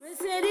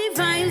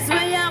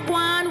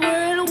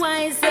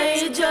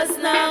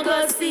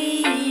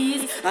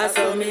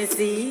me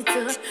seat.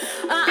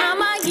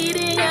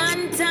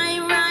 Armageddon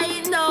time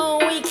right now,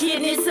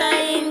 wickedness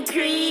I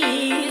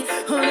increase.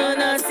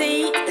 No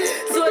see,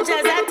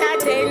 soldiers at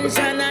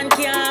attention and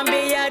can't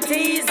be at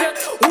ease.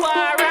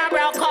 War a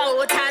broke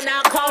out and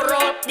a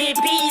corrupt the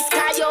peace.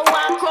 Cause you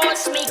a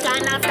crush me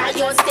can after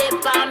you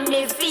step on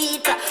me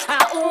feet.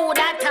 Who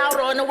that a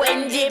run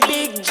when the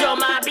big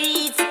drummer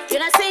beats? You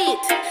know see it?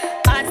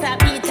 Heart start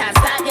beat and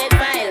start get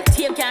wild.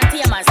 Team can't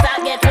tame and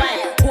start get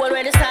wild.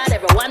 Already start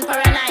everyone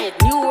paranoid.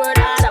 New world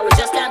order we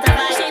just can't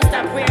abide. Shapes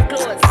stop wear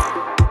clothes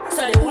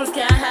so the wolf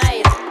can't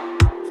hide.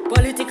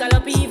 Political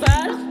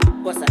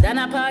upheaval worse than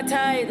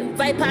apartheid.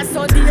 Vipers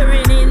so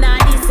daring in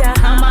this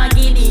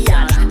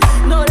Armageddon.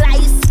 No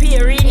life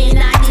sparing in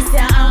this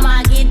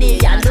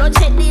Armageddon.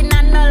 Bloodshed in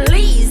and no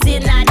lease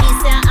in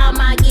this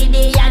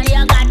Armageddon.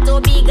 You got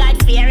to be God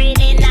fearing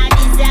in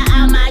this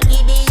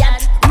Armageddon.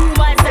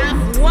 Rumors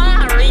of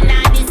war in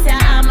this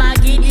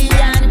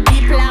Armageddon.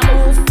 People are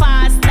move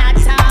fast, not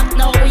talk,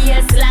 no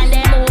wasteland.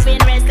 They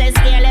moving restless,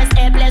 careless,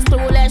 helpless,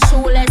 clueless,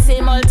 shoeless,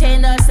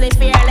 simultaneously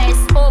fearless,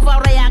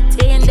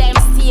 overreacting them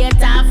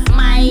state of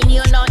mind.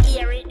 You know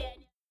hear it.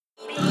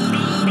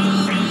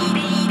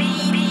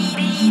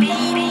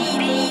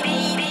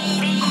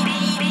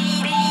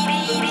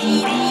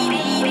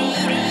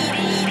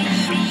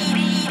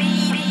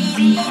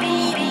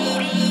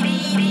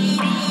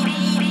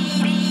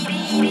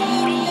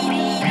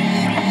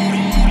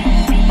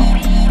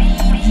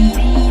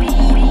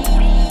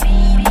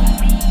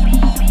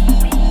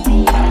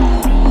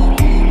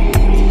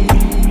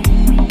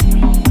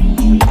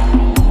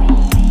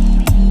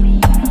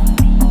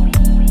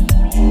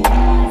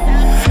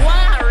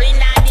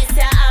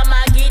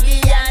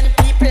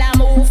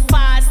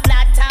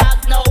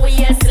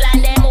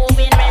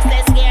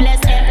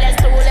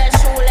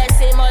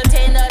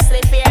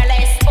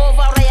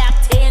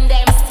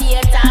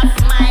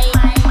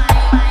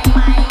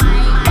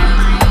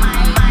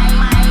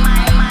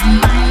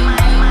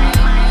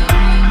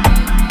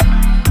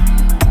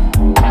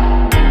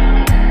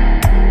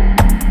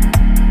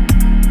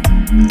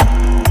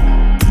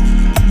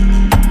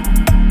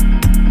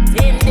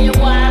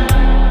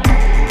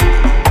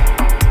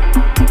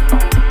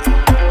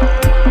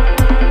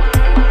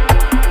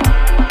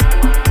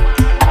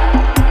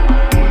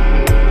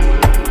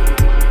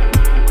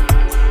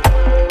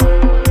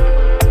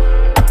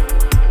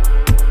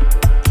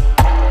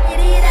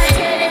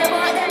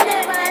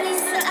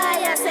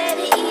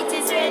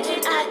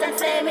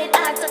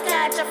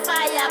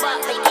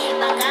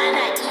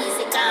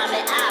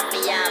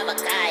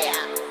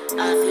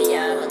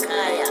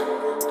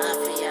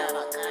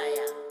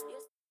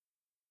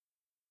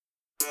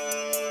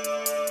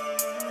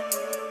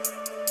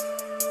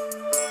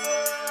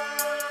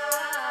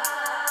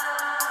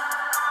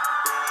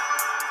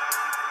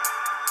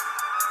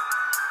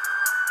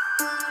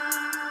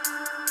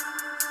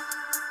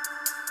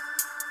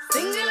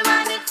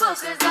 Single-minded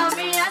focus on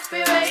me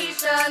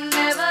aspiration.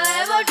 Never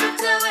ever drift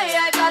away,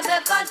 I got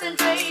the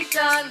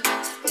concentration.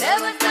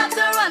 Never stop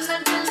to run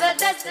until the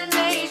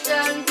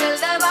destination. Till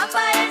the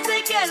vampires,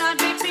 they cannot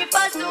beat me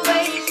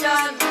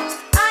persuasion.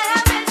 I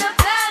have made the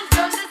plans,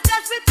 don't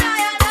discuss with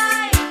tired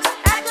eye.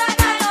 Act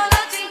like I know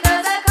nothing,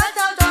 cause I cut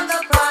out on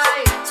the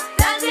pride.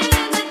 Standing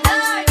in the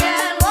dark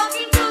and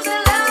walking through the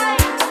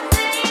light.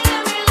 Staying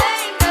in my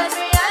lane, cause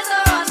my eyes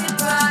are on the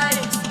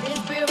prize.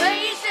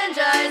 Inspiration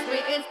drives me,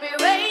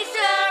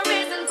 inspiration.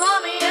 Reason for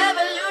me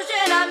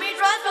evolution and me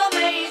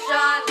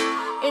transformation.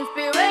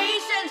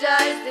 Inspiration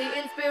drives the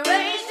inspiration.